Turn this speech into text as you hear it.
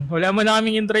Wala mo na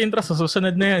kaming intro-intro. Sa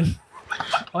susunod na yan.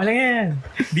 Wala yan.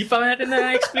 Di pa natin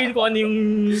na-explain kung ano yung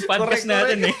podcast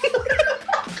natin eh.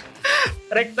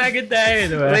 Rekta agad tayo,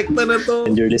 diba? Rekta na to.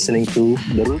 And you're listening to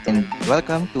The Root. And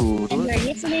welcome to And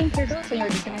you're listening to Rule. And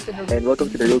you're listening to Rule. And welcome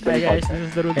to The Root. Hi guys, this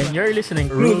is The Root. And you're listening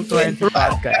to Rule 20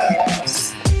 Podcast.